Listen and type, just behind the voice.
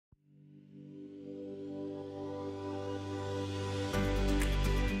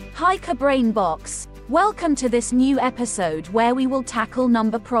Hi Brainbox, welcome to this new episode where we will tackle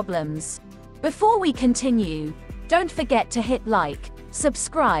number problems. Before we continue, don't forget to hit like,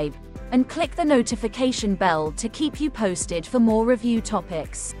 subscribe, and click the notification bell to keep you posted for more review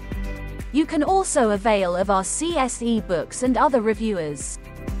topics. You can also avail of our CSE books and other reviewers.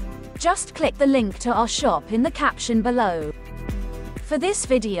 Just click the link to our shop in the caption below. For this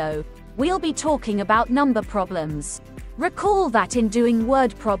video, we'll be talking about number problems. Recall that in doing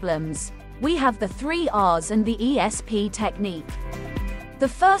word problems, we have the 3 R's and the ESP technique. The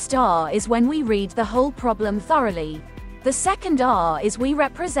first R is when we read the whole problem thoroughly. The second R is we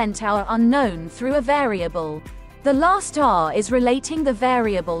represent our unknown through a variable. The last R is relating the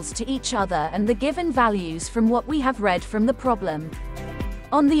variables to each other and the given values from what we have read from the problem.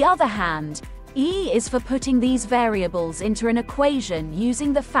 On the other hand, E is for putting these variables into an equation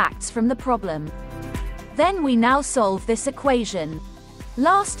using the facts from the problem. Then we now solve this equation.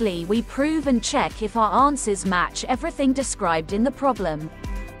 Lastly, we prove and check if our answers match everything described in the problem.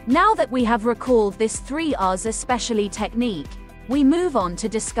 Now that we have recalled this 3 R's especially technique, we move on to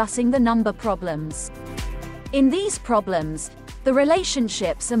discussing the number problems. In these problems, the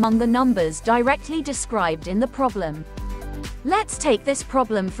relationships among the numbers directly described in the problem. Let's take this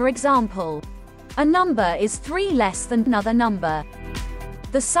problem for example. A number is 3 less than another number.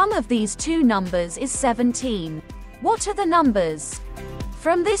 The sum of these two numbers is 17. What are the numbers?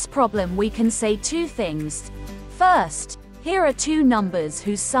 From this problem we can say 2 things. First, here are 2 numbers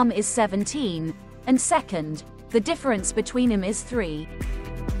whose sum is 17, and second, the difference between them is 3.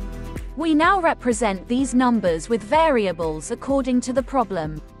 We now represent these numbers with variables according to the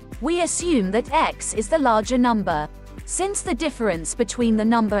problem. We assume that x is the larger number. Since the difference between the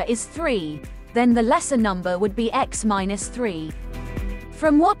number is 3, then the lesser number would be x minus 3.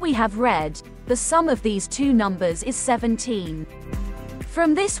 From what we have read, the sum of these 2 numbers is 17.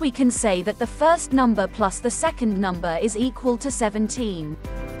 From this we can say that the first number plus the second number is equal to 17.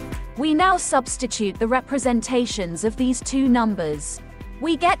 We now substitute the representations of these 2 numbers.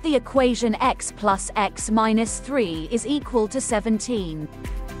 We get the equation x plus x minus 3 is equal to 17.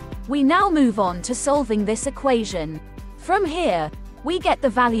 We now move on to solving this equation. From here, we get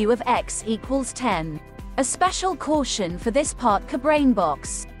the value of x equals 10. A special caution for this part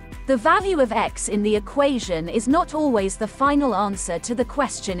Brainbox. The value of x in the equation is not always the final answer to the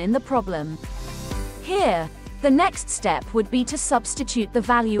question in the problem. Here, the next step would be to substitute the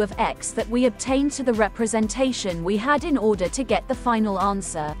value of x that we obtained to the representation we had in order to get the final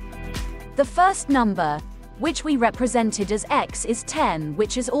answer. The first number, which we represented as x, is 10,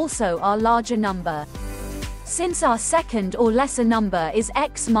 which is also our larger number. Since our second or lesser number is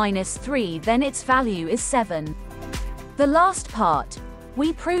x minus 3, then its value is 7. The last part,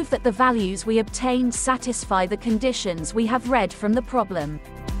 we prove that the values we obtained satisfy the conditions we have read from the problem.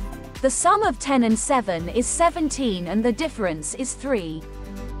 The sum of 10 and 7 is 17 and the difference is 3.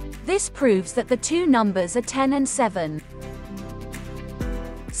 This proves that the 2 numbers are 10 and 7.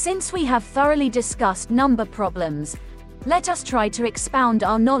 Since we have thoroughly discussed number problems, let us try to expound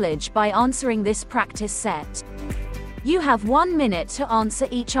our knowledge by answering this practice set. You have 1 minute to answer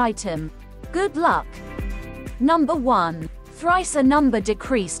each item. Good luck! Number 1. Thrice a number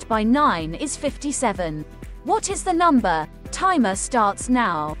decreased by 9 is 57. What is the number? Timer starts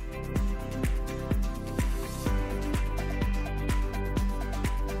now.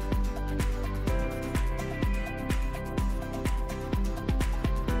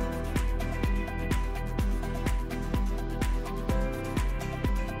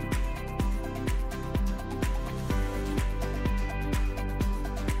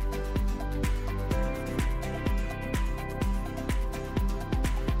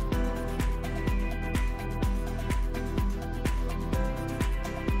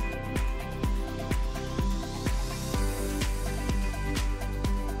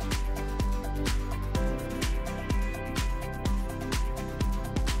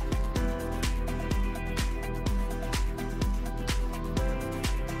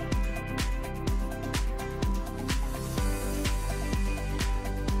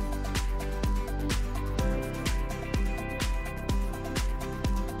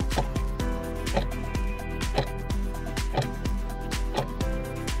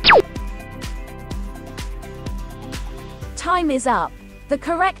 Time is up. The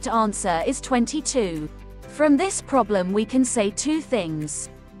correct answer is 22. From this problem we can say 2 things.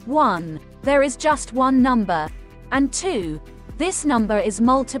 1. There is just one number. And 2. This number is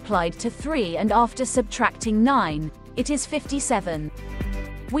multiplied to 3 and after subtracting 9, it is 57.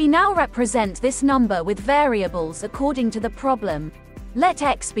 We now represent this number with variables according to the problem. Let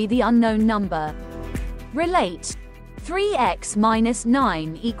x be the unknown number. Relate. 3x minus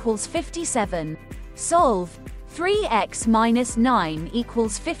 9 equals 57. Solve. 3x minus 9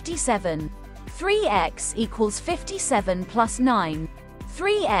 equals 57. 3x equals 57 plus 9.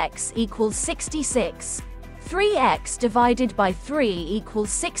 3x equals 66. 3x divided by 3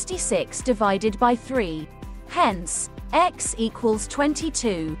 equals 66 divided by 3. Hence, x equals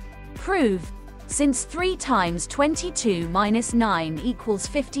 22. Prove. Since 3 times 22 minus 9 equals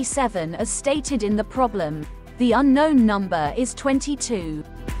 57 as stated in the problem, the unknown number is 22.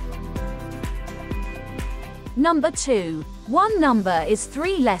 Number 2. One number is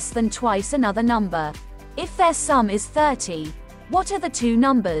 3 less than twice another number. If their sum is 30, what are the two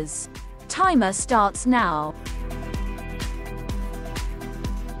numbers? Timer starts now.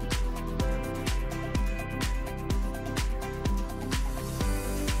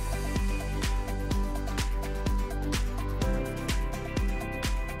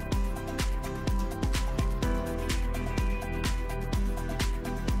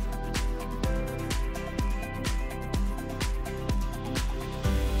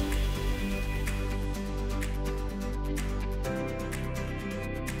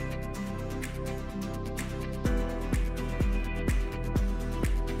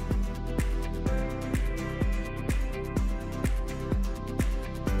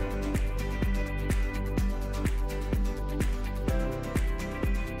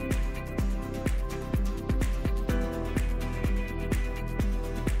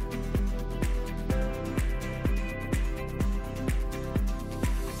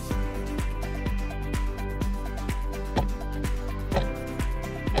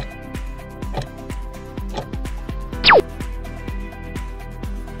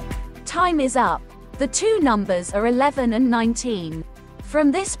 Time is up. The two numbers are 11 and 19.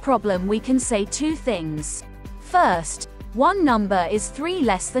 From this problem we can say two things. First, one number is 3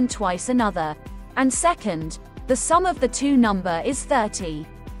 less than twice another. And second, the sum of the two number is 30.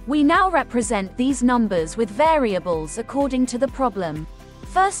 We now represent these numbers with variables according to the problem.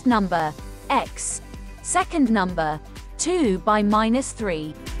 First number, x. Second number, 2 by minus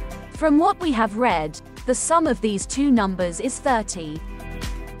 3. From what we have read, the sum of these two numbers is 30.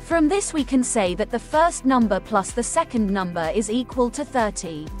 From this we can say that the first number plus the second number is equal to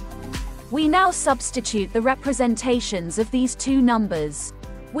 30. We now substitute the representations of these two numbers.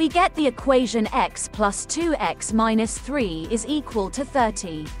 We get the equation x plus 2x minus 3 is equal to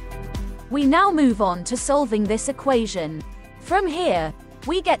 30. We now move on to solving this equation. From here,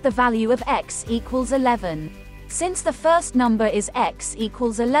 we get the value of x equals 11. Since the first number is x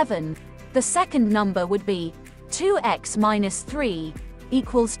equals 11, the second number would be 2x minus 3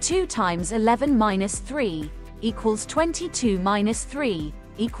 equals 2 times 11 minus 3 equals 22 minus 3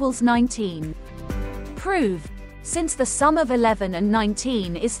 equals 19. Prove. Since the sum of 11 and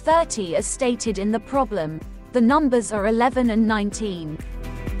 19 is 30 as stated in the problem, the numbers are 11 and 19.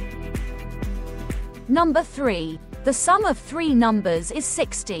 Number 3. The sum of three numbers is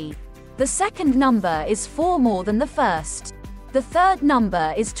 60. The second number is 4 more than the first. The third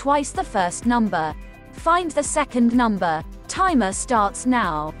number is twice the first number. Find the second number. Timer starts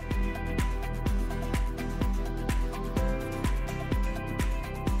now.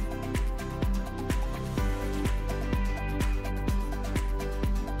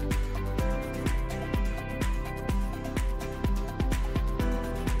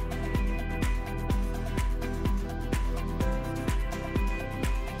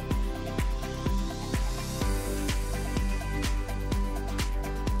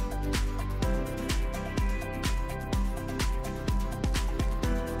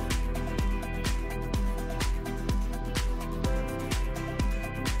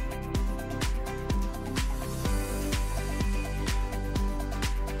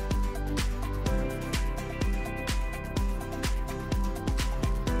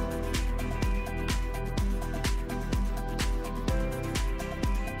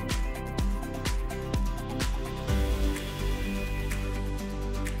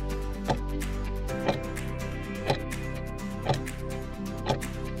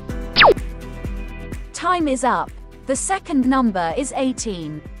 Time is up. The second number is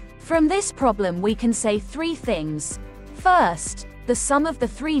 18. From this problem we can say three things. First, the sum of the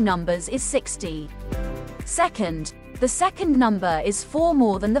three numbers is 60. Second, the second number is 4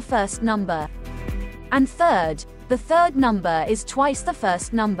 more than the first number. And third, the third number is twice the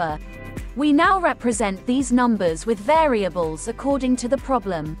first number. We now represent these numbers with variables according to the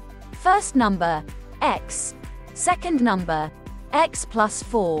problem. First number, x. Second number, x plus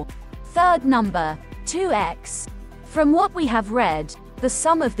 4. Third number, 2x. From what we have read, the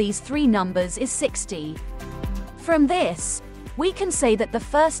sum of these three numbers is 60. From this, We can say that the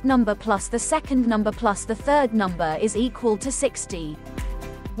first number plus the second number plus the third number is equal to 60.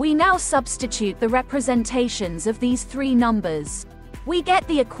 We now substitute the representations of these three numbers. We get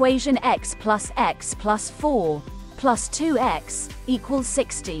the equation x plus 4 plus 2x equals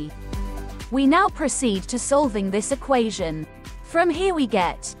 60. We now proceed to solving this equation. From here we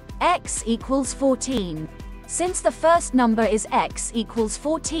get x equals 14. Since the first number is x equals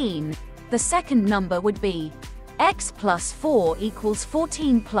 14, the second number would be x plus 4 equals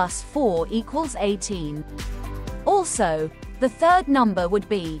 14 plus 4 equals 18. Also, the third number would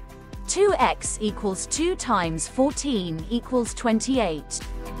be 2x equals 2 times 14 equals 28.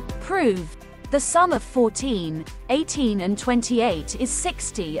 Proved. The sum of 14, 18 and 28 is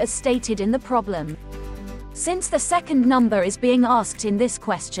 60 as stated in the problem. Since the second number is being asked in this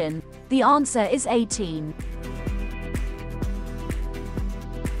question, the answer is 18.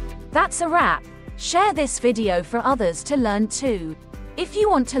 That's a wrap. Share this video for others to learn too. If you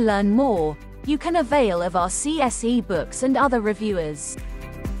want to learn more, you can avail of our CSE books and other reviewers.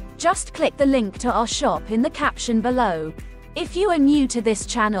 Just click the link to our shop in the caption below. If you are new to this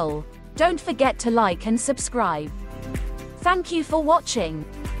channel, don't forget to like and subscribe. Thank you for watching.